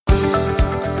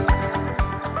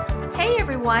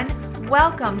everyone.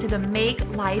 Welcome to the Make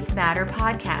Life Matter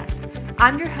podcast.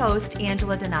 I'm your host,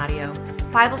 Angela Donadio,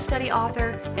 Bible study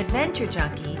author, adventure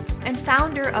junkie, and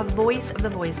founder of Voice of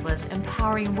the Voiceless,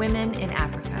 empowering women in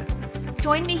Africa.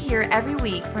 Join me here every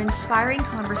week for inspiring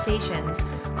conversations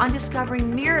on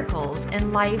discovering miracles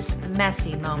in life's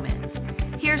messy moments.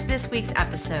 Here's this week's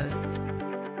episode.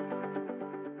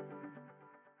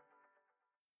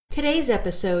 Today's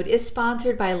episode is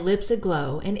sponsored by Lips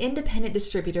Aglow, an independent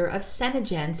distributor of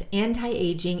Senegence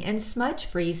anti-aging and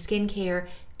smudge-free skincare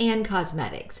and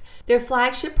cosmetics. Their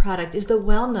flagship product is the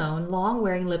well-known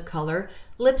long-wearing lip color,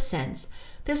 Lip Sense.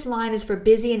 This line is for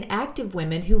busy and active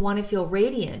women who want to feel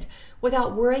radiant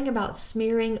without worrying about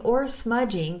smearing or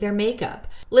smudging their makeup.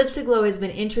 Lips Aglow has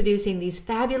been introducing these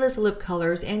fabulous lip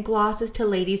colors and glosses to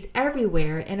ladies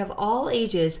everywhere and of all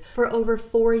ages for over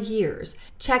 4 years.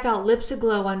 Check out Lips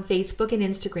Aglow on Facebook and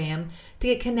Instagram to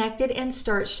get connected and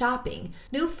start shopping.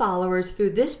 New followers through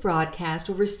this broadcast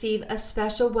will receive a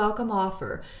special welcome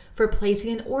offer for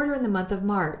placing an order in the month of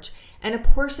March, and a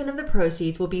portion of the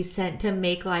proceeds will be sent to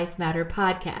Make Life Matter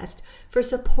podcast for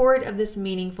support of this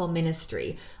meaningful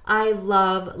ministry. I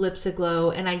love Lips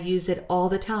Aglow and I use it all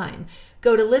the time.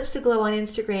 Go to Lips Aglow on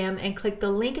Instagram and click the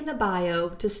link in the bio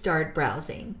to start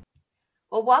browsing.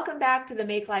 Well, welcome back to the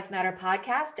Make Life Matter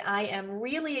podcast. I am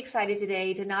really excited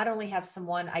today to not only have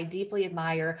someone I deeply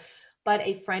admire, but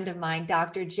a friend of mine,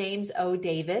 Dr. James O.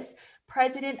 Davis,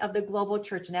 president of the Global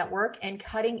Church Network and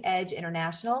Cutting Edge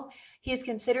International. He is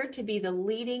considered to be the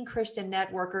leading Christian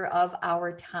networker of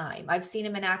our time. I've seen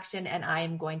him in action, and I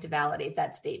am going to validate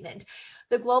that statement.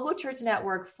 The Global Church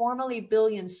Network, formerly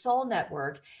Billion Soul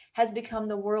Network, has become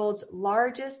the world's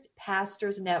largest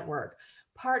pastors network,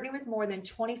 partnering with more than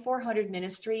 2,400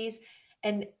 ministries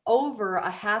and over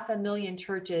 500,000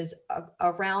 churches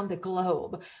around the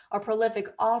globe. A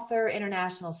prolific author,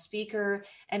 international speaker,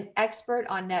 and expert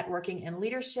on networking and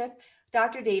leadership,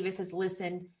 Dr. Davis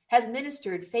has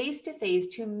ministered face-to-face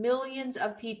to millions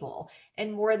of people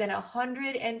in more than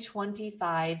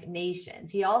 125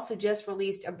 nations. He also just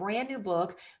released a brand new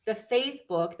book, The Faith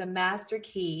Book, The Master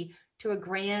Key to a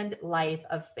Grand Life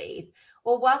of Faith.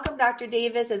 Well, welcome, Dr.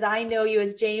 Davis. As I know you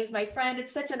as James, my friend,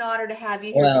 it's such an honor to have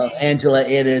you here Well, today. Angela,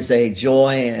 it is a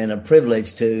joy and a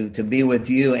privilege to be with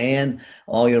you and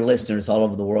all your listeners all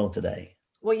over the world today.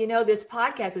 Well, you know, this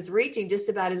podcast is reaching just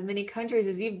about as many countries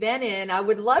as you've been in. I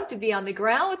would love to be on the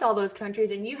ground with all those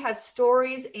countries, and you have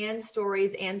stories and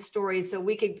stories and stories. So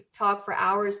we could talk for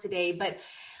hours today,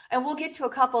 and we'll get to a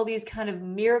couple of these kind of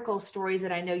miracle stories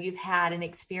that I know you've had and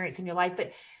experienced in your life.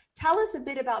 But tell us a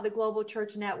bit about the Global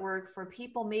Church Network for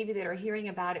people maybe that are hearing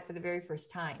about it for the very first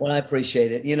time. Well, I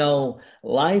appreciate it. You know,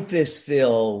 life is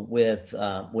filled with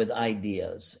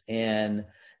ideas, and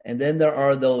then there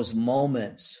are those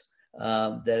moments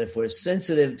that if we're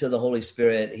sensitive to the Holy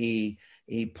Spirit, he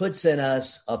puts in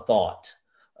us a thought,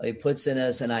 he puts in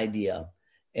us an idea,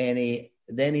 and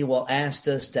he will ask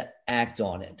us to act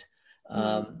on it.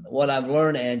 What I've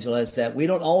learned, Angela, is that we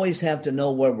don't always have to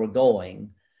know where we're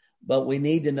going, but we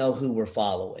need to know who we're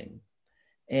following.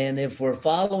 And if we're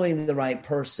following the right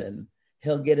person,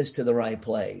 he'll get us to the right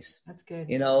place. That's good.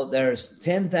 You know, there's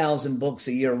 10,000 books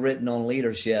a year written on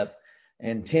leadership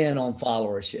and 10 on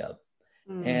followership.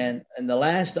 And the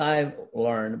last I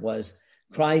learned was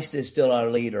Christ is still our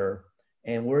leader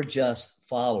and we're just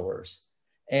followers.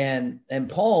 And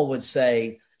Paul would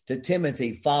say to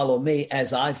Timothy, follow me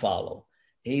as I follow.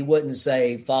 He wouldn't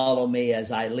say, follow me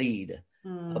as I lead.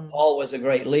 Paul was a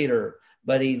great leader,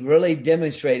 but he really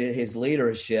demonstrated his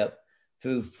leadership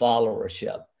through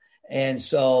followership. And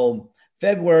so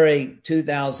February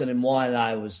 2001,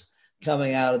 I was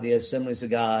coming out of the Assemblies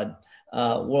of God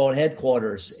world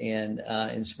headquarters in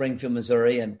Springfield,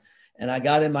 Missouri. And I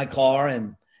got in my car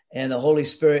and the Holy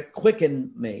Spirit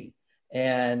quickened me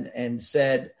and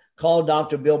said, call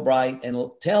Dr. Bill Bright and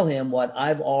tell him what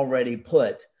I've already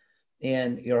put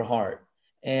in your heart.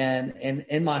 And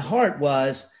in my heart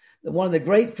was that one of the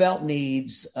great felt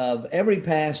needs of every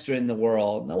pastor in the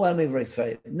world,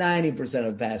 90%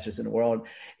 of pastors in the world,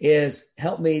 is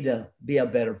help me to be a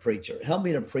better preacher. Help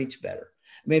me to preach better.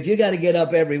 I mean, if you got to get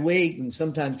up every week and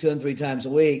sometimes 2 and 3 times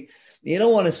a week, you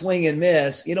don't want to swing and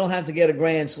miss. You don't have to get a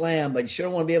grand slam, but you sure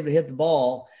want to be able to hit the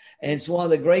ball. And so one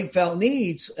of the great felt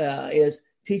needs is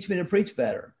teach me to preach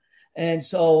better. And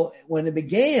so when it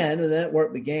began, and that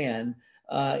work began,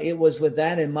 it was with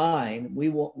that in mind. We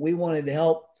wanted to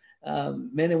help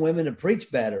men and women to preach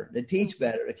better, to teach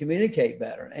better, to communicate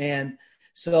better. And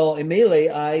so immediately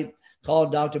I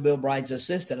called Dr. Bill Bright's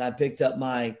assistant. I picked up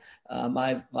my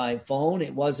my phone.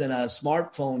 It wasn't a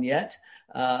smartphone yet.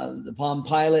 The Palm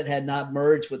Pilot had not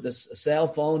merged with the cell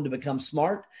phone to become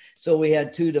smart. So we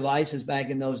had two devices back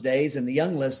in those days. And the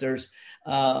young listeners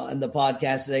in the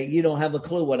podcast today, you don't have a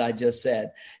clue what I just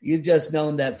said. You've just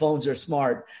known that phones are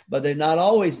smart, but they've not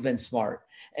always been smart.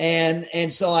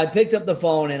 And so I picked up the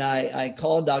phone and I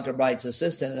called Dr. Bright's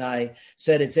assistant and I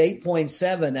said, it's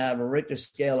 8.7 out of a Richter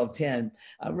scale of 10.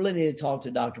 I really need to talk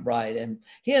to Dr. Bright. And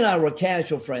he and I were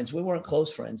casual friends. We weren't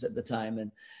close friends at the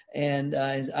time. And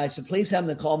I said, please have him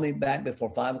to call me back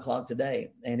before 5:00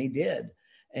 today. And he did.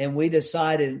 And we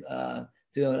decided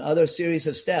through another series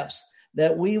of steps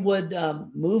that we would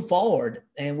move forward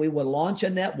and we would launch a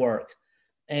network.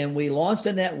 And we launched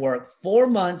a network 4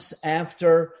 months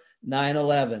after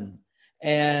 9/11.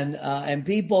 And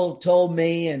people told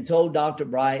me and told Dr.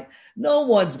 Bright, no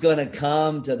one's going to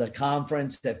come to the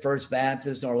conference at First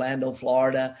Baptist in Orlando,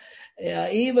 Florida.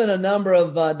 Even a number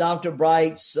of Dr.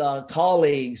 Bright's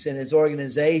colleagues in his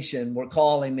organization were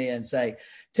calling me and say,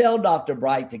 tell Dr.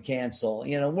 Bright to cancel.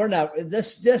 We're not,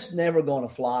 this just never going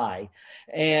to fly.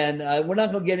 And we're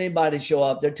not going to get anybody to show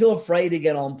up. They're too afraid to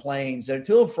get on planes. They're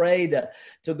too afraid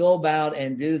to go about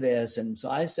and do this. And so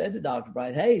I said to Dr.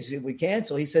 Bright, hey, should we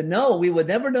cancel? He said, no, we would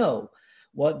never know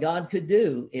what God could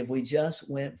do if we just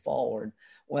went forward.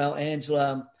 Well,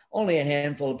 Angela, only a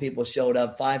handful of people showed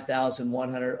up,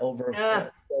 5,100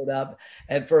 showed up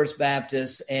at First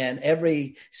Baptist, and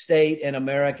every state in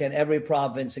America and every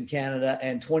province in Canada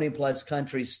and 20 plus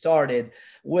countries started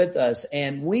with us.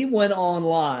 And we went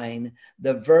online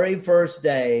the very first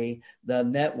day the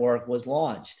network was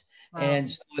launched. Wow. And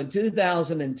so in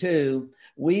 2002,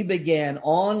 we began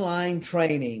online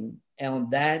training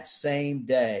on that same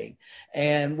day.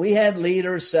 And we had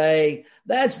leaders say,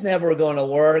 that's never going to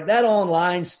work. That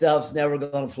online stuff's never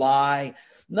going to fly.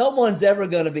 No one's ever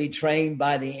going to be trained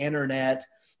by the internet.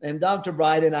 And Dr.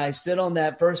 Bright and I stood on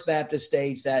that First Baptist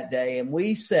stage that day, and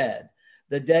we said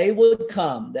the day would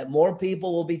come that more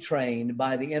people will be trained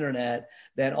by the internet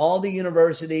than all the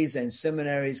universities and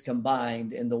seminaries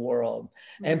combined in the world.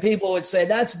 Mm-hmm. And people would say,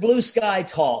 that's blue sky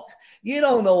talk. You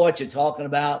don't know what you're talking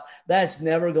about. That's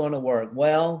never going to work.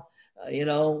 Well, we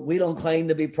don't claim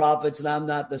to be prophets, and I'm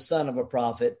not the son of a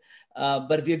prophet.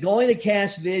 But if you're going to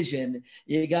cast vision,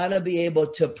 you got to be able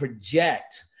to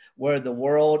project where the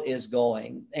world is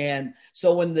going. And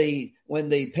so when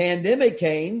the pandemic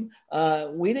came,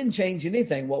 we didn't change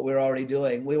anything, what we were already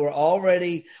doing. We were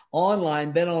already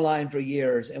online, been online for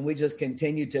years, and we just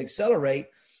continued to accelerate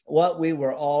what we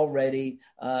were already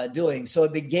doing. So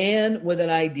it began with an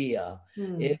idea.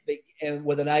 And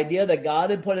with an idea that God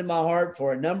had put in my heart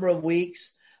for a number of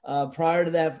weeks prior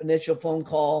to that initial phone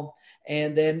call.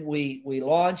 And then we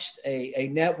launched a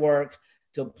network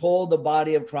to pull the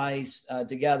body of Christ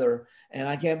together. And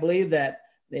I can't believe that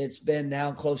it's been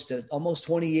now close to almost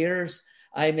 20 years.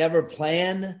 I never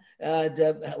planned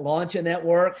to launch a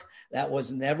network. That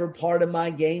was never part of my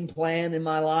game plan in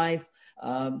my life.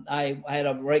 I had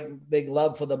a great big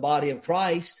love for the body of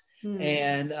Christ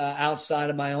and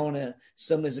outside of my own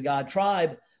Assemblies of God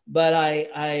tribe. But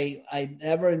I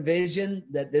never envisioned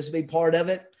that this would be part of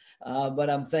it. But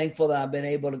I'm thankful that I've been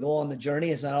able to go on the journey.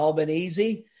 It's not all been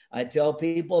easy. I tell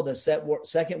people the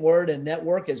second word in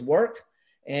network is work.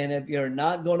 And if you're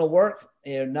not going to work,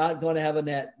 you're not going to have a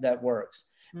net that works.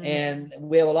 Mm-hmm. And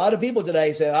we have a lot of people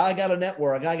today say, I got a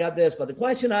network, I got this. But the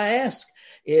question I ask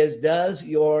is, does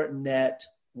your net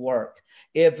work?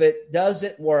 If it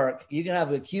doesn't work, you can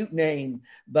have a cute name,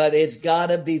 but it's got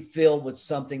to be filled with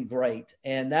something great.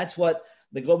 And that's what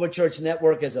the Global Church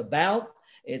Network is about.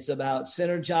 It's about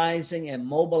synergizing and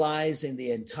mobilizing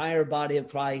the entire body of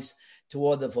Christ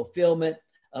toward the fulfillment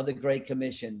of the Great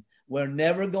Commission. We're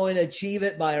never going to achieve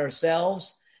it by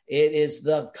ourselves. It is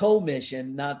the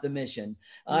co-mission, not the mission.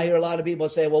 I hear a lot of people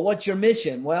say, well, what's your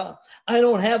mission? Well, I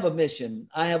don't have a mission.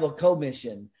 I have a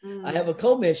co-mission. I have a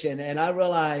co-mission, and I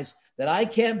realize that I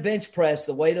can't bench press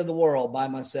the weight of the world by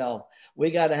myself.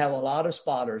 We got to have a lot of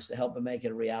spotters to help make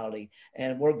it a reality.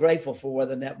 And we're grateful for where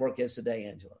the network is today,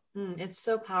 Angela. It's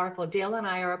so powerful. Dale and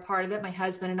I are a part of it, my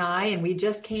husband and I, and we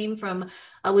just came from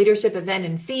a leadership event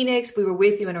in Phoenix. We were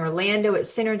with you in Orlando at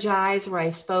Synergize, where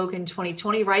I spoke in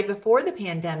 2020, right before the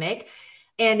pandemic.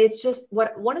 And it's just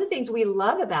one of the things we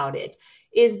love about it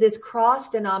is this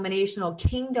cross-denominational,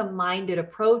 kingdom-minded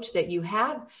approach that you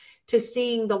have to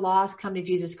seeing the lost come to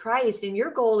Jesus Christ. And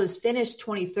your goal is Finish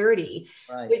 2030,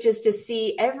 right, which is to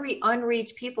see every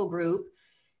unreached people group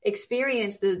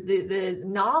experience the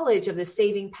knowledge of the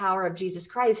saving power of Jesus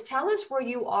Christ. Tell us where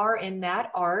you are in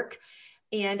that arc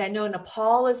And I know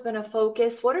Nepal has been a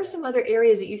focus. What are some other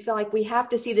areas that you feel like we have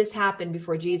to see this happen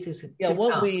before Jesus could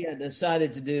What come? we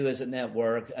decided to do as a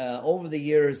network, over the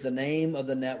years, the name of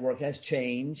the network has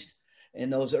changed. In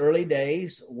those early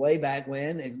days, way back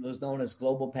when, it was known as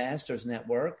Global Pastors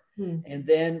Network. And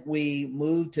then we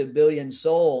moved to Billion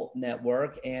Soul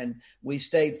Network, and we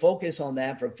stayed focused on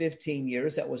that for 15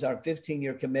 years. That was our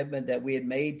 15-year commitment that we had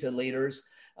made to leaders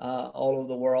all over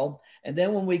the world. And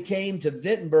then when we came to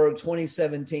Wittenberg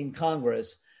 2017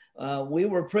 Congress, we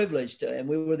were privileged, and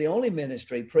we were the only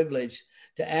ministry privileged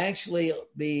to actually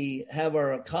have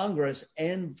our Congress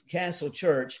and Castle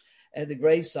Church at the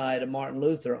graveside of Martin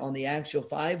Luther on the actual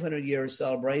 500-year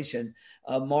celebration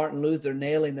of Martin Luther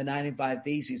nailing the 95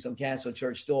 Theses on Castle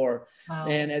Church door. Wow.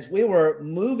 And as we were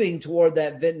moving toward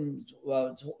that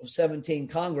 17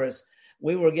 Congress,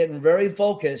 we were getting very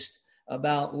focused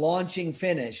about launching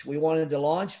Finish. We wanted to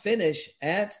launch Finish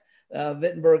at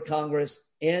Wittenberg Congress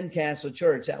in Castle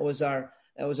Church. That was our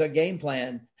game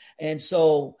plan. And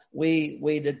so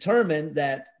we determined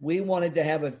that we wanted to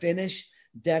have a Finish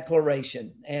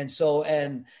declaration. And so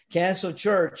in Castle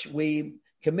Church, we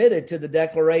committed to the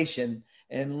declaration,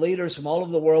 and leaders from all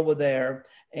over the world were there.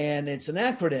 And it's an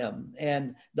acronym.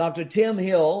 And Dr. Tim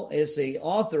Hill is the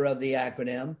author of the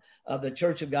acronym of the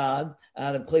Church of God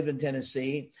out of Cleveland,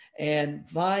 Tennessee. And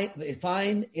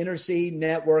find, intercede,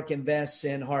 network, invest,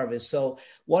 send, harvest. So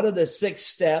what are the 6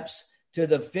 steps to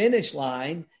the finish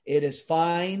line? It is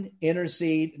find,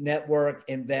 intercede, network,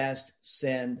 invest,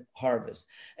 send, harvest.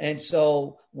 And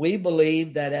so we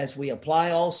believe that as we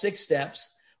apply all 6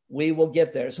 steps, we will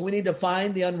get there. So we need to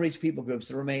find the unreached people groups,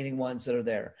 the remaining ones that are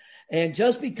there. And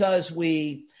just because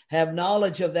we have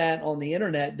knowledge of that on the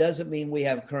internet doesn't mean we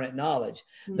have current knowledge.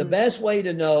 Mm-hmm. The best way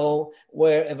to know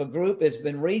where if a group has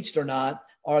been reached or not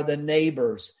are the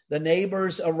neighbors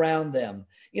around them.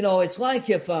 You know, it's like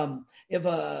if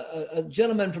a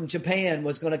gentleman from Japan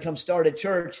was going to come start a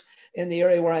church in the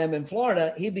area where I am in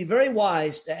Florida, he'd be very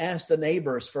wise to ask the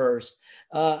neighbors first,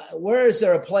 where is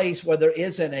there a place where there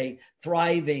isn't a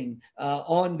thriving,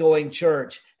 ongoing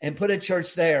church, and put a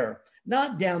church there,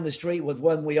 not down the street with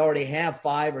one we already have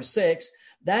 5 or 6.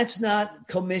 That's not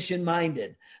commission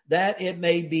minded. That it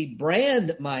may be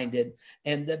brand minded,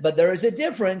 but there is a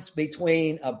difference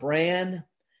between a brand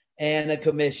and a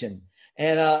commission.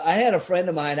 And I had a friend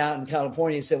of mine out in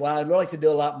California said, well, I'd really like to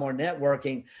do a lot more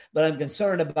networking, but I'm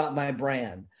concerned about my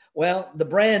brand. Well, the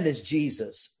brand is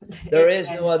Jesus. There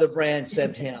is no other brand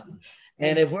except him.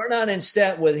 And if we're not in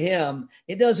step with him,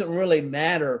 it doesn't really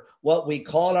matter what we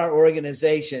call our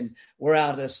organization. We're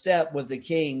out of step with the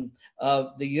King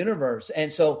of the universe.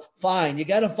 And so you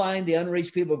got to find the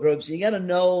unreached people groups. You got to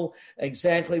know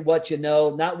exactly what you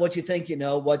know, not what you think you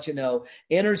know, what you know.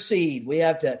 Intercede. We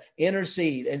have to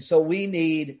intercede. And so we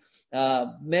need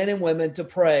men and women to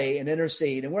pray and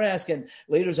intercede. And we're asking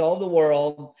leaders all over the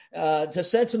world to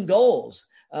set some goals.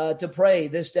 To pray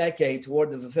this decade toward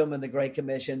the fulfillment of the Great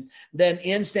Commission. Then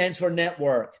N stands for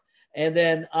network. And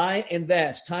then I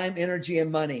invest time, energy,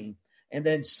 and money. And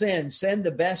then send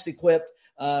the best equipped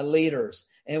leaders.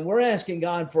 And we're asking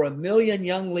God for 1 million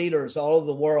young leaders all over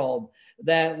the world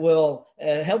that will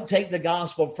help take the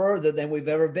gospel further than we've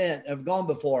have gone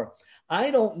before.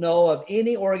 I don't know of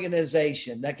any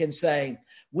organization that can say,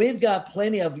 we've got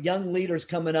plenty of young leaders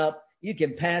coming up. You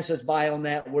can pass us by on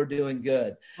that. We're doing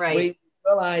good. Right. We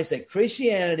realize that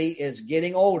Christianity is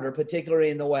getting older,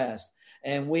 particularly in the West,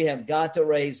 and we have got to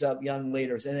raise up young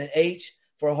leaders. And then H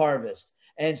for harvest.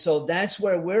 And so that's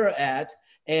where we're at.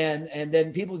 And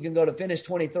then people can go to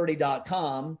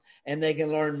finish2030.com and they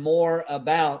can learn more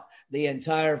about the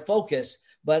entire focus.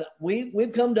 But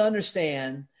we've come to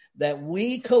understand that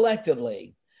we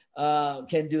collectively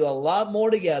can do a lot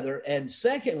more together. And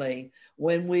secondly,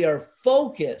 when we are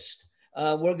focused,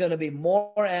 we're going to be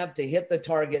more apt to hit the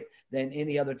target than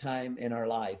any other time in our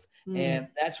life. And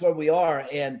that's where we are.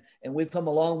 And we've come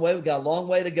a long way. We've got a long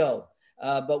way to go.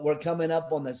 But we're coming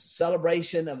up on the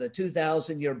celebration of the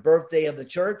 2,000-year birthday of the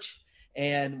church.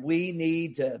 And we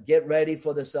need to get ready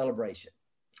for the celebration.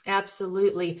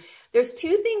 Absolutely. There's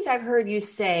 2 things I've heard you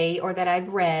say or that I've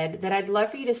read that I'd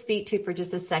love for you to speak to for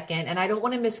just a second. And I don't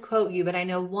want to misquote you, but I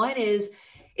know one is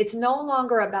it's no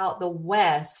longer about the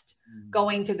West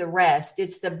going to the rest.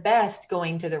 It's the best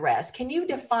going to the rest. Can you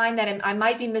define that? And I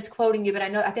might be misquoting you, but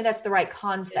I think that's the right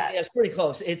concept. Yeah, it's pretty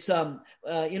close. It's, I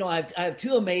have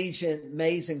 2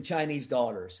 amazing Chinese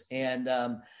daughters, and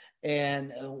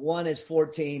one is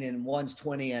 14 and one's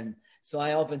 20. And so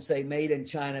I often say made in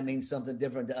China means something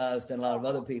different to us than a lot of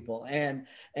other people. And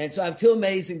so I have 2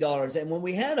 amazing daughters. And when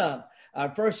we had a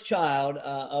our first child,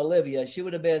 Olivia, she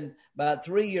would have been about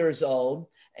 3 years old.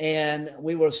 And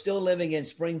we were still living in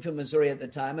Springfield, Missouri at the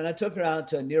time. And I took her out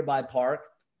to a nearby park.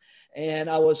 And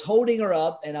I was holding her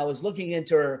up and I was looking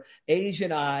into her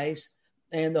Asian eyes.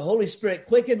 And the Holy Spirit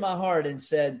quickened my heart and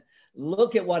said,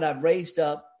 look at what I've raised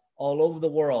up all over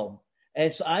the world.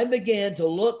 And so I began to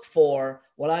look for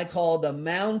what I call the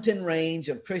mountain range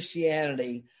of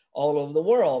Christianity all over the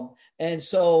world. And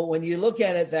so when you look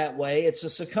at it that way, it's a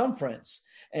circumference.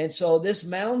 And so this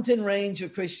mountain range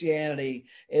of Christianity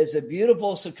is a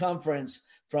beautiful circumference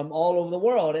from all over the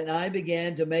world. And I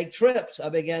began to make trips. I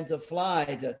began to fly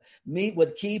to meet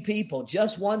with key people,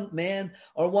 just one man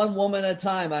or one woman at a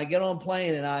time. I'd get on a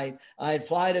plane and I'd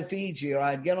fly to Fiji, or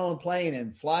I'd get on a plane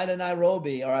and fly to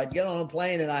Nairobi, or I'd get on a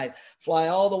plane and I'd fly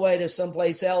all the way to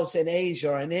someplace else in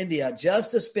Asia or in India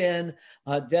just to spend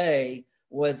a day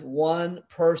with one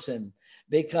person,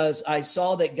 because I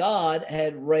saw that God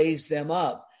had raised them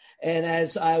up. And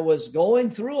as I was going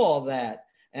through all that,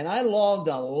 and I logged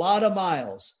a lot of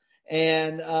miles,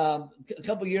 and a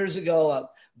couple of years ago, a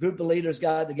group of leaders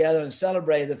got together and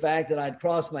celebrated the fact that I'd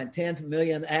crossed my 10th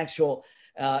million actual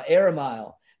air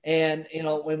mile. And, you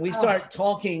know, when we start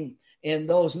talking in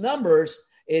those numbers,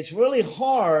 it's really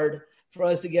hard for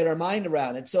us to get our mind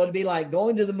around it. So it'd be like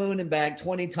going to the moon and back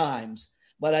 20 times,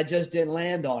 but I just didn't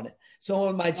land on it. So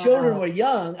when my children were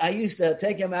young, I used to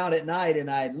take them out at night and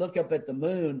I'd look up at the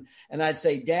moon and I'd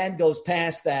say, Dad goes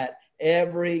past that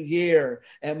every year.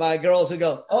 And my girls would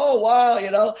go, oh, wow.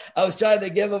 You know, I was trying to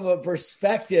give them a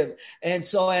perspective. And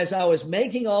so as I was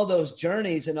making all those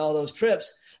journeys and all those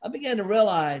trips, I began to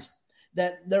realize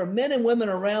that there are men and women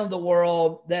around the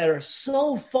world that are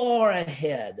so far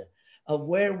ahead of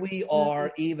where we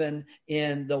are, even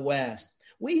in the West.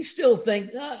 We still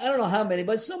think, I don't know how many,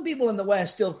 but some people in the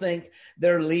West still think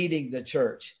they're leading the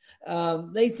church.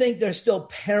 They think they're still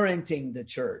parenting the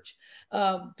church.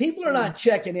 People are not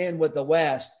checking in with the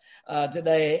West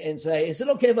today and say, is it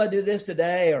okay if I do this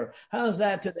today? Or how's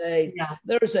that today? Yeah.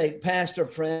 There's a pastor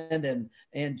friend in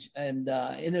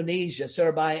Indonesia,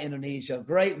 Surabaya, Indonesia,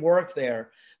 great work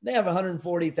there. They have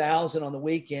 140,000 on the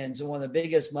weekends in one of the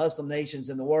biggest Muslim nations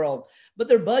in the world, but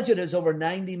their budget is over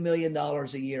 $90 million a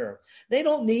year. They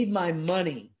don't need my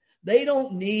money. They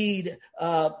don't need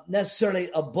necessarily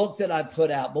a book that I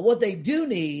put out, but what they do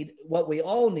need, what we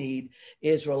all need,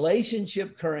 is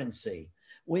relationship currency.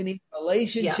 We need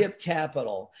relationship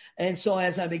capital. And so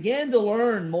as I began to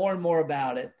learn more and more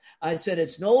about it, I said,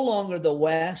 it's no longer the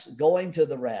West going to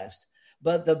the rest,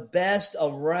 but the best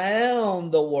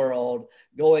around the world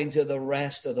going to the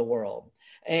rest of the world.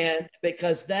 And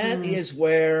because that is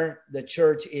where the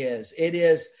church is. It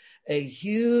is a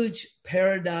huge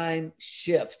paradigm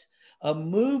shift of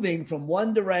moving from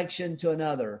one direction to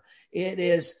another. It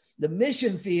is, the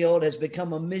mission field has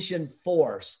become a mission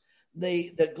force.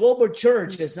 The global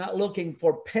church is not looking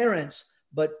for parents,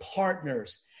 but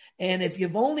partners. And if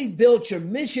you've only built your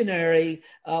missionary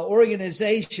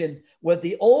organization with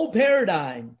the old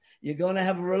paradigm, you're going to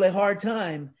have a really hard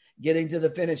time getting to the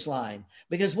finish line,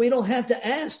 because we don't have to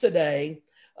ask today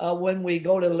when we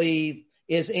go to leave,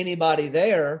 is anybody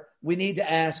there? We need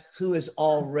to ask who is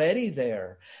already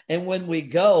there. And when we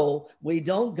go, we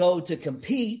don't go to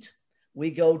compete,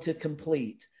 we go to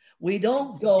complete. We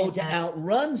don't go to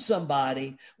outrun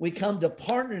somebody. We come to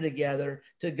partner together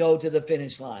to go to the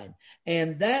finish line.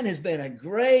 And that has been a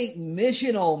great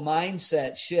missional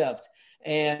mindset shift.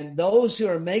 And those who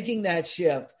are making that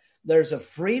shift, there's a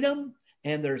freedom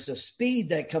and there's a speed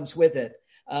that comes with it,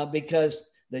 because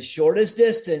the shortest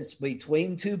distance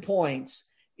between 2 points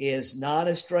is not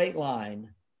a straight line,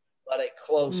 but a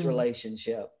close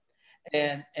relationship.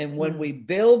 And when we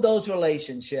build those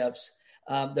relationships,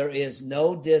 there is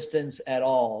no distance at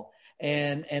all.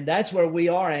 And that's where we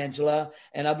are, Angela.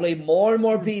 And I believe more and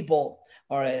more people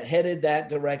are headed that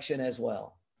direction as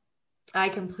well. I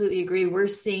completely agree. We're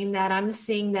seeing that. I'm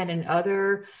seeing that in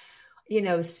other,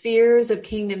 spheres of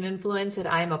kingdom influence that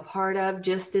I'm a part of,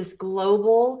 just this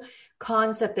global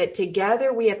concept that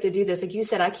together we have to do this. Like you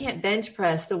said, I can't bench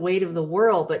press the weight of the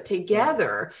world, but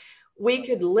together we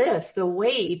could lift the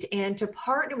weight, and to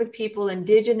partner with people,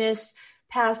 indigenous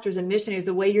pastors and missionaries,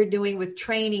 the way you're doing with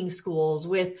training schools,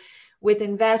 with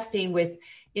investing, with,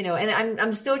 and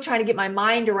I'm still trying to get my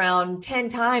mind around 10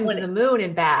 times the moon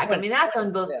and back. I mean, that's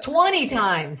unbelievable. 20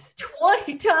 times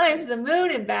the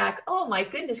moon and back. Oh my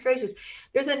goodness gracious.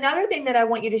 There's another thing that I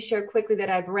want you to share quickly that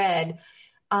I've read,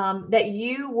 that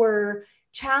you were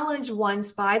challenged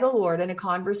once by the Lord in a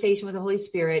conversation with the Holy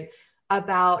Spirit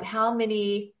about how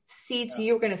many seats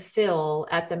you were going to fill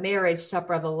at the marriage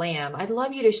supper of the Lamb. I'd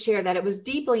love you to share that. It was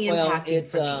deeply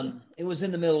impacting for me. It was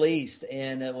in the Middle East,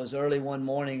 and it was early one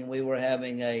morning. We were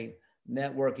having a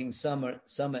networking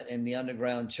summit in the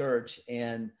underground church,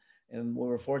 and we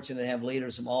were fortunate to have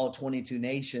leaders from all 22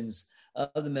 nations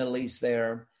of the Middle East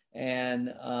there.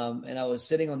 And I was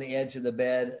sitting on the edge of the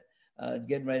bed,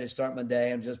 getting ready to start my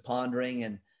day. I'm just pondering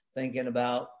and thinking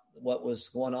about what was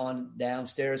going on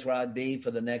downstairs where I'd be for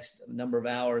the next number of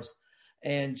hours.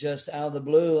 And just out of the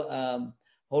blue,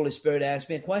 Holy Spirit asked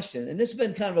me a question. And this has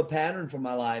been kind of a pattern for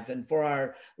my life. And for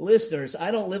our listeners,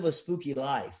 I don't live a spooky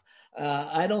life.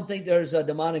 I don't think there's a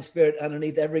demonic spirit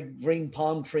underneath every green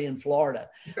palm tree in Florida.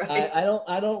 Right.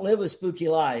 I don't live a spooky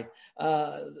life.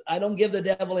 I don't give the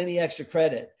devil any extra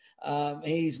credit.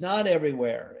 He's not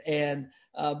everywhere.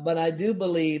 But I do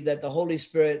believe that the Holy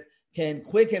Spirit can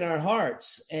quicken our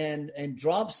hearts and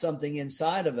drop something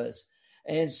inside of us.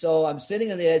 And so I'm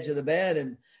sitting on the edge of the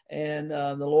bed, and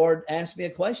the Lord asked me a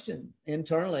question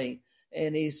internally.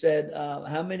 And he said,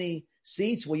 how many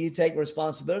seats will you take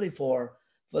responsibility for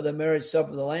the marriage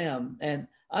supper of the Lamb? And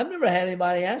I've never had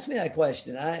anybody ask me that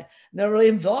question. I never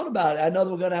even thought about it. I know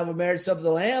that we're going to have a marriage supper of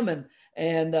the Lamb,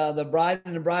 and the bride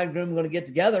and the bridegroom are going to get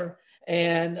together.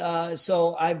 And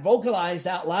so I vocalized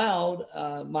out loud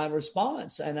my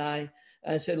response. And I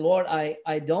said, Lord,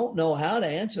 I don't know how to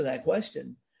answer that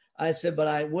question. I said, but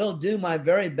I will do my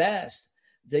very best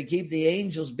to keep the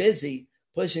angels busy,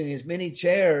 pushing as many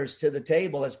chairs to the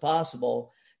table as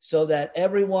possible, so that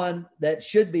everyone that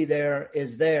should be there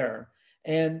is there.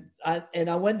 And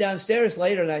I went downstairs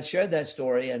later and I shared that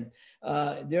story and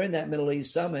during that Middle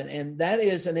East summit. And that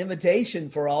is an invitation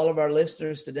for all of our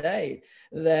listeners today,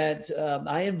 that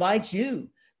I invite you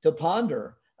to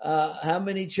ponder how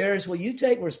many chairs will you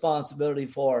take responsibility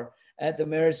for at the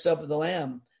marriage supper of the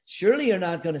Lamb. Surely you're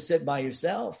not going to sit by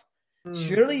yourself.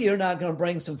 Surely you're not going to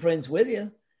bring some friends with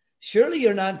you. Surely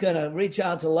you're not going to reach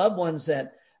out to loved ones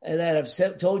that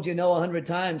have told you no 100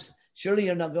 times. Surely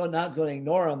you're not going to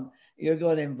ignore them. You're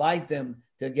going to invite them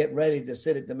to get ready to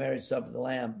sit at the marriage supper of the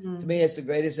Lamb. To me, it's the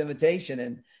greatest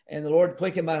invitation. And the Lord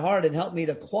quickened my heart and helped me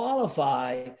to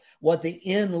qualify what the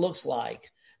end looks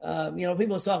like.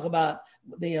 People talk about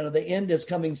the end is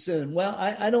coming soon. Well,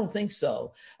 I don't think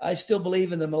so. I still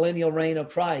believe in the millennial reign of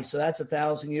Christ. So that's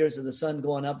 1,000 years of the sun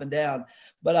going up and down.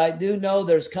 But I do know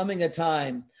there's coming a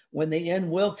time when the end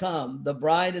will come. The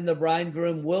bride and the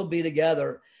bridegroom will be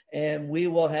together, and we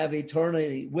will have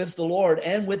eternity with the Lord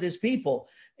and with his people.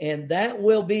 And that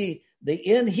will be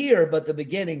the end here, but the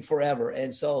beginning forever.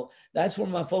 And so that's where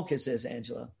my focus is,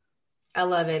 Angela. I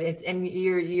love it. And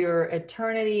you're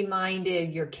eternity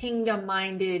minded, you're kingdom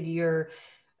minded, you're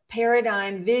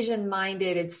paradigm vision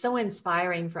minded. It's so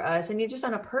inspiring for us. And you just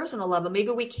on a personal level,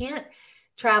 maybe we can't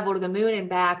travel to the moon and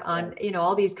back on,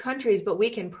 all these countries, but we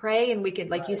can pray, and we can,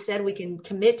 like you said, we can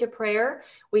commit to prayer.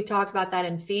 We talked about that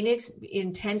in Phoenix,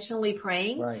 intentionally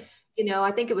praying. Right.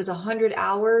 I think it was 100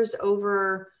 hours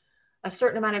over a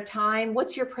certain amount of time.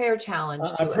 What's your prayer challenge?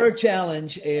 Our prayer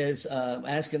challenge is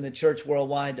asking the church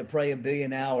worldwide to pray 1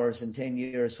 billion hours in 10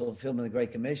 years for fulfillment of the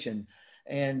Great Commission.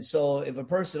 And so if a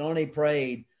person only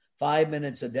prayed 5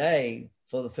 minutes a day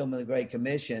for the fulfillment of the Great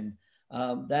Commission,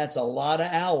 that's a lot of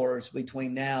hours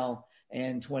between now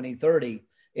and 2030.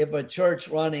 If a church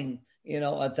running,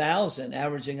 1,000,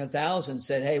 averaging 1,000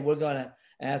 said, hey, we're going to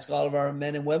ask all of our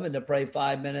men and women to pray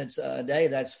 5 minutes a day.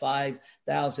 That's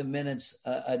 5,000 minutes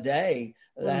a day.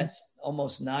 That's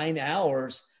almost 9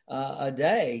 hours a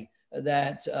day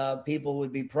that people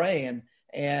would be praying.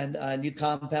 And you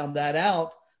compound that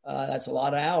out, that's a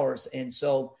lot of hours. And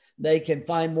so they can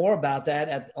find more about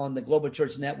that on the Global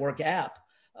Church Network app,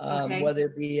 whether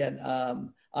it be an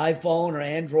iPhone or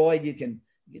Android. You can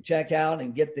check out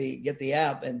and get the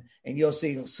app, and you'll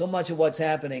see so much of what's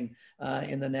happening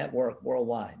in the network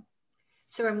worldwide.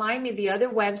 So remind me, the other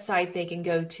website they can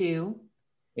go to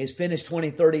is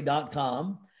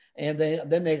finish2030.com. And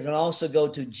then they can also go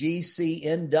to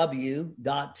gcnw.tv,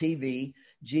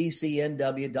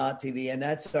 gcnw.tv. And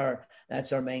that's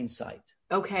our main site.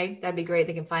 Okay. That'd be great.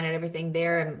 They can find out everything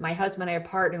there. And my husband and I are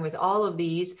partnering with all of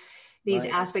these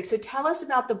aspects. So tell us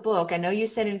about the book. I know you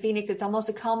said in Phoenix, it's almost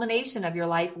a culmination of your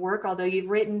life work, although you've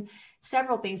written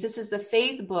several things. This is the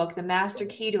faith book, The Master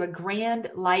Key to a Grand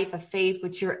Life of Faith,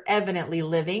 which you're evidently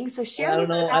living. So share. I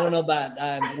don't know about,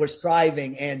 we're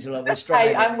striving, Angela. We're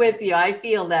striving. I'm with you. I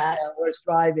feel that. Yeah, we're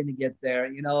striving to get there.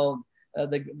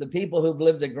 The people who've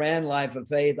lived a grand life of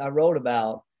faith I wrote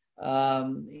about,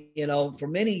 for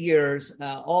many years,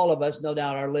 all of us, no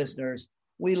doubt our listeners,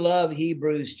 we love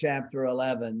Hebrews chapter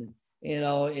 11.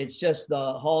 It's just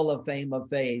the hall of fame of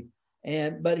faith.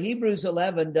 But Hebrews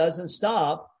 11 doesn't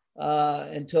stop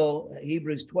until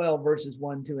Hebrews 12, verses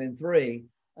 1, 2, and 3,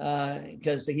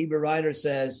 because the Hebrew writer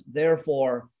says,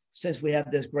 therefore, since we have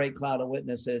this great cloud of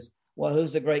witnesses, well,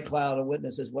 who's the great cloud of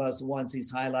witnesses? Well, it's the ones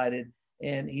he's highlighted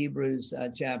in Hebrews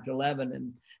chapter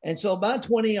 11. And so about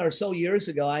 20 or so years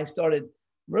ago, I started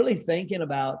really thinking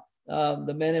about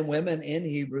the men and women in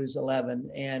Hebrews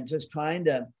 11 and just trying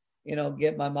to,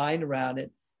 get my mind around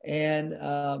it.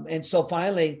 And so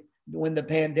finally, when the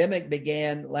pandemic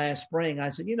began last spring, I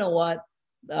said, you know what?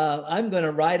 I'm going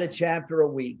to write a chapter a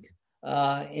week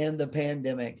in the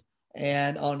pandemic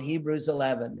and on Hebrews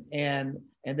 11 and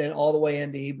then all the way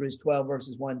into Hebrews 12,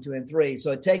 verses 1, 2, and 3.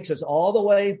 So it takes us all the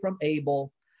way from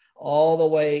Abel, all the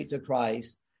way to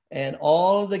Christ, and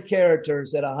all of the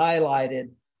characters that are highlighted,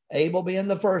 Abel being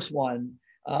the first one,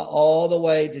 all the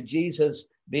way to Jesus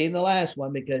being the last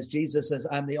one, because Jesus says,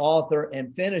 I'm the author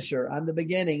and finisher. I'm the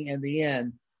beginning and the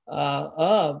end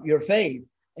of your faith.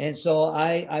 And so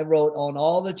I wrote on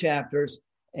all the chapters,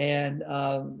 and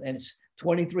it's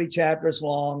 23 chapters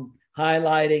long,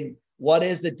 highlighting what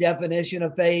is the definition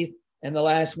of faith, and the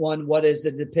last one, what is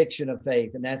the depiction of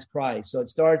faith, and that's Christ. So it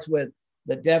starts with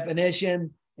the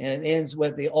definition and it ends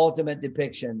with the ultimate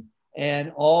depiction.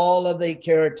 And all of the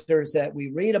characters that we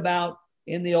read about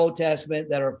in the Old Testament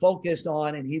that are focused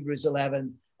on in Hebrews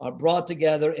 11 are brought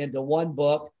together into one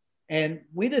book. And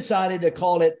we decided to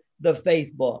call it the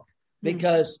faith book,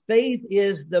 because faith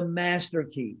is the master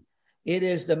key. It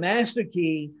is the master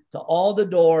key to all the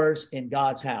doors in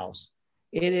God's house.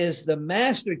 It is the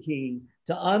master key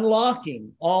to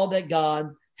unlocking all that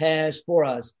God has for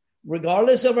us.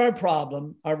 Regardless of our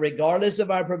problem or regardless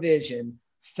of our provision,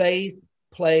 faith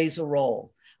plays a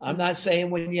role. I'm not saying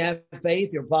when you have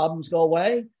faith, your problems go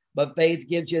away, but faith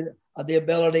gives you the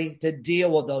ability to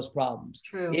deal with those problems.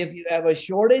 True. If you have a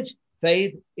shortage,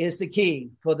 faith is the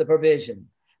key for the provision.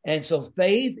 And so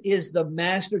faith is the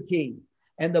master key.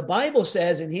 And the Bible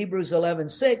says in Hebrews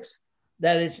 11:6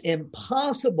 that it's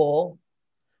impossible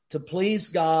to please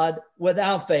God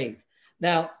without faith.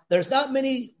 Now, there's not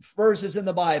many verses in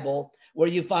the Bible where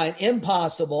you find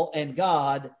impossible and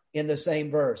God in the same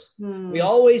verse. We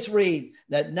always read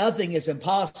that nothing is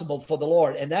impossible for the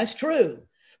Lord, and that's true.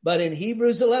 But in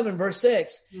Hebrews 11, verse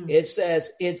 6, it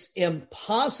says it's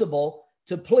impossible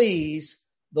to please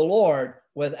the Lord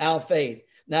without faith.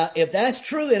 Now, if that's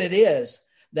true, and it is,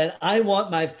 then I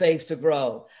want my faith to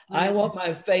grow. I want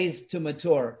my faith to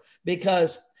mature,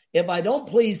 because if I don't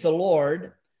please the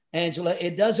Lord, Angela,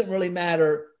 it doesn't really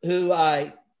matter who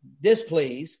I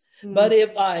displease. But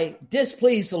if I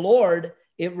displease the Lord,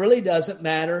 it really doesn't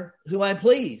matter who I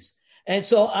please. And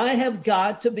so I have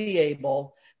got to be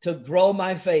able to grow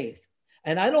my faith.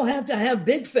 And I don't have to have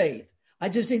big faith. I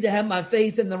just need to have my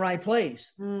faith in the right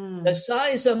place. The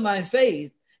size of my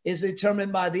faith is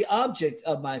determined by the object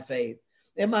of my faith.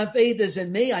 If my faith is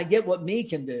in me, I get what me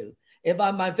can do. If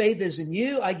my faith is in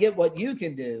you, I get what you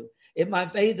can do. If my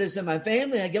faith is in my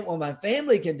family, I get what my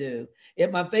family can do. If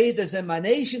my faith is in my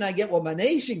nation, I get what my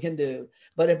nation can do.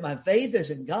 But if my faith is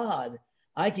in God,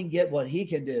 I can get what he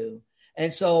can do.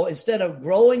 And so instead of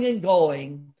growing and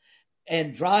going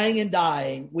and drying and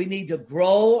dying, we need to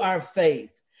grow our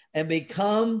faith and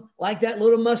become like that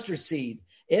little mustard seed.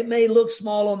 It may look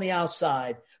small on the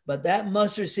outside, but that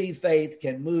mustard seed faith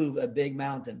can move a big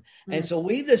mountain. And so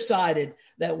we've decided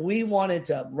that we wanted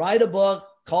to write a book,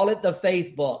 call it the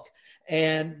faith book,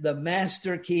 and the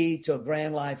master key to a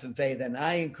grand life and faith. And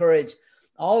I encourage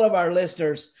all of our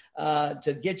listeners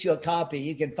to get you a copy.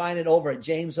 You can find it over at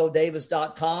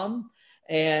jamesodavis.com.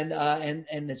 And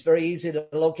it's very easy to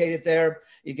locate it there.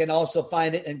 You can also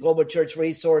find it in Global Church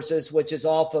Resources, which is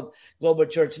off of Global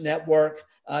Church Network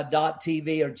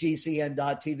 .tv or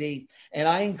GCN.tv. And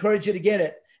I encourage you to get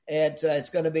it. It's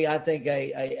going to be, I think,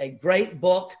 a great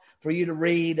book for you to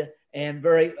read, and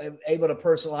very able to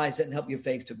personalize it and help your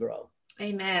faith to grow.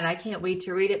 Amen. I can't wait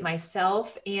to read it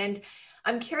myself. And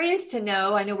I'm curious to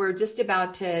know, I know we're just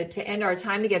about to end our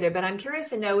time together, but I'm curious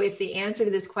to know if the answer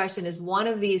to this question is one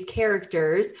of these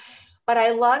characters. But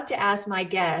I love to ask my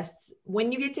guests,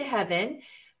 when you get to heaven,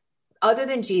 other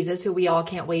than Jesus, who we all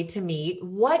can't wait to meet,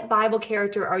 what Bible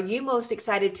character are you most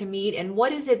excited to meet? And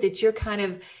what is it that you're kind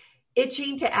of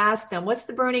itching to ask them? What's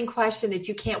the burning question that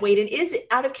you can't wait? And is it,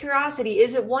 out of curiosity,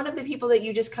 is it one of the people that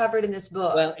you just covered in this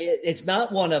book? Well, it's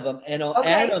not one of them. And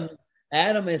Okay.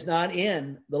 Adam is not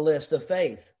in the list of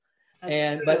faith.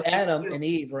 But Adam and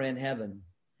Eve were in heaven.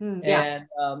 And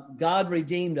God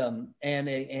redeemed them, and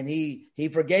he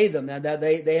forgave them. Now that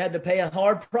they had to pay a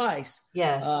hard price.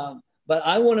 Yes. But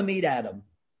I want to meet Adam,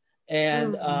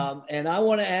 and I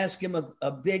want to ask him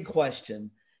a big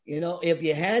question. You know, if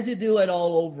you had to do it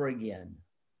all over again,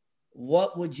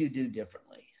 what would you do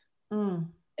differently?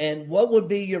 And what would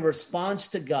be your response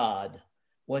to God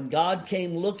when God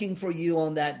came looking for you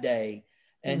on that day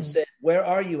and said, where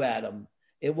are you, Adam?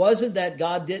 It wasn't that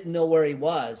God didn't know where he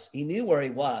was. He knew where he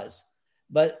was.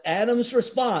 But Adam's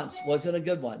response wasn't a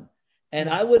good one. And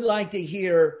I would like to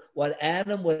hear what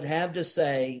Adam would have to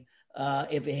say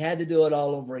if he had to do it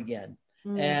all over again.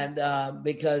 And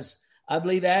because I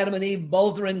believe Adam and Eve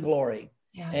both are in glory.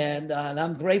 Yeah. And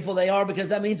I'm grateful they are, because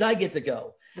that means I get to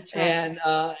go. That's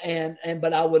right.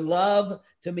 But I would love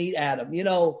to meet Adam. You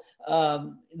know,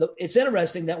 it's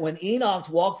interesting that when Enoch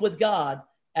walked with God,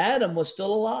 Adam was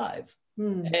still alive.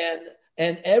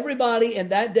 And everybody in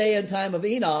that day and time of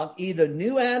Enoch either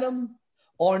knew Adam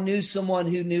or knew someone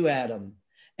who knew Adam.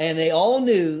 And they all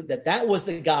knew that that was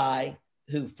the guy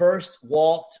who first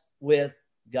walked with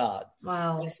God.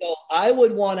 Wow. And so I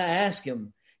would want to ask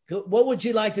him, what would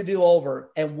you like to do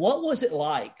over? And what was it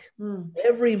like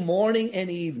every morning and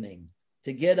evening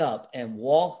to get up and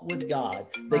walk with God,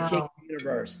 the King of the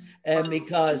universe? And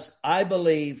because I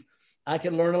believe I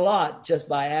can learn a lot just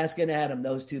by asking Adam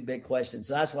those two big questions.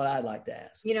 So that's what I'd like to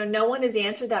ask. You know, no one has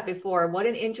answered that before. What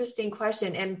an interesting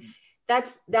question. And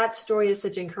that story is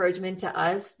such encouragement to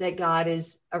us that God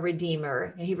is a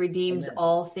redeemer. He redeems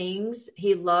all things.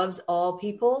 He loves all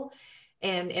people.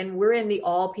 And we're in the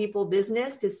all people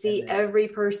business to see every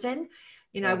person.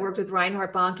 You know, I worked with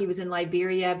Reinhard Bonnke. He was in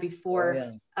Liberia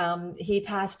before he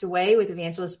passed away, with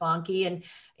Evangelist Bonnke.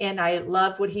 And I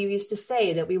loved what he used to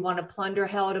say, that we want to plunder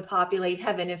hell to populate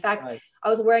heaven. In fact, I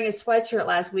was wearing a sweatshirt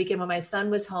last weekend when my son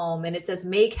was home, and it says,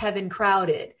 make heaven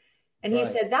crowded. And he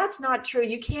said, that's not true.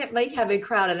 You can't make heaven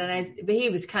crowded. But he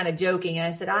was kind of joking. And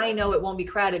I said, I know it won't be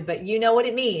crowded, but you know what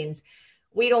it means.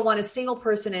 We don't want a single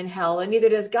person in hell, and neither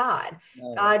does God.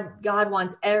 No. God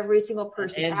wants every single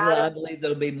person. Andrea, I believe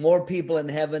there'll be more people in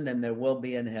heaven than there will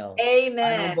be in hell.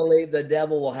 Amen. I don't believe the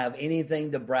devil will have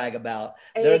anything to brag about.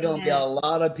 Amen. There are going to be a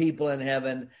lot of people in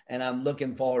heaven, and I'm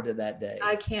looking forward to that day.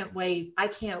 I can't wait.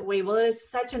 Well, it is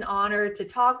such an honor to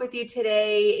talk with you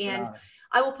today. And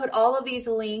I will put all of these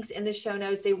links in the show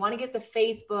notes. They want to get the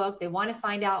faith book. They want to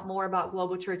find out more about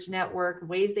Global Church Network,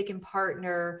 ways they can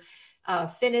partner,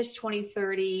 Finish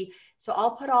 2030. So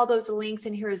I'll put all those links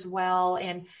in here as well.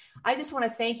 And I just want to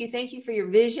thank you. Thank you for your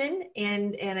vision.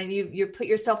 And you put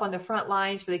yourself on the front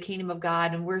lines for the kingdom of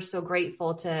God. And we're so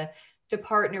grateful to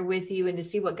partner with you and to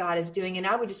see what God is doing. And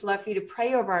I would just love for you to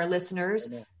pray over our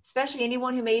listeners, especially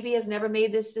anyone who maybe has never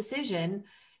made this decision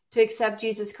to accept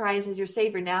Jesus Christ as your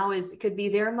Savior. Now could be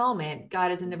their moment.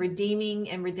 God is in the redeeming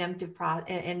and redemptive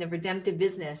and the redemptive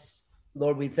business.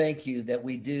 Lord, we thank you that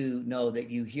we do know that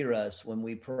you hear us when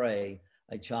we pray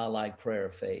a childlike prayer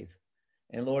of faith.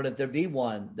 And Lord, if there be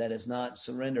one that has not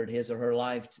surrendered his or her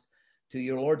life to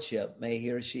your lordship, may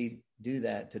he or she do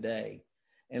that today.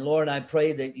 And Lord, I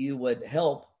pray that you would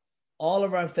help all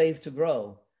of our faith to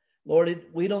grow. Lord,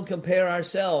 we don't compare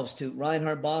ourselves to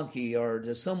Reinhard Bonnke or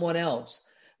to someone else.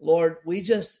 Lord, we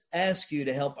just ask you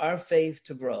to help our faith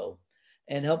to grow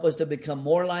and help us to become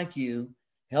more like you.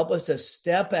 Help us to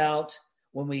step out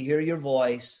when we hear your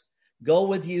voice, go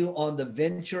with you on the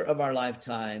venture of our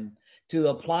lifetime, to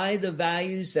apply the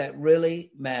values that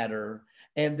really matter,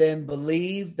 and then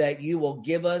believe that you will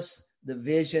give us the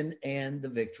vision and the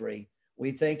victory.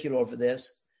 We thank you, Lord, for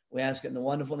this. We ask it in the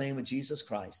wonderful name of Jesus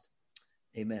Christ.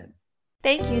 Amen.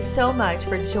 Thank you so much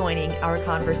for joining our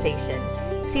conversation.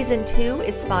 Season 2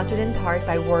 is sponsored in part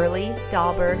by Worley,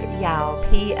 Dahlberg, Yao,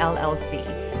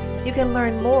 PLLC. You can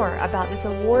learn more about this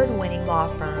award-winning law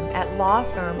firm at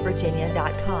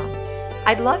lawfirmvirginia.com.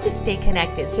 I'd love to stay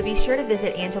connected, so be sure to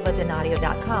visit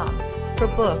angeladonadio.com for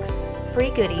books, free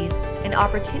goodies, and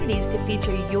opportunities to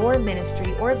feature your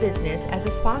ministry or business as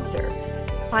a sponsor.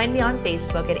 Find me on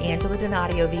Facebook at Angela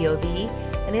Donadio VOV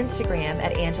and Instagram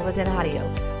at Angela Donadio,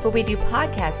 where we do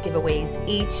podcast giveaways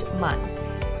each month.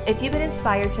 If you've been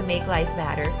inspired to make life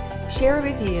matter, share a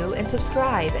review and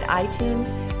subscribe at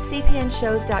iTunes,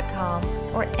 cpnshows.com,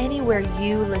 or anywhere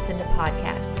you listen to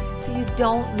podcasts so you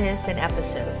don't miss an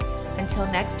episode. Until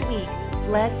next week,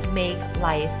 let's make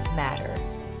life matter.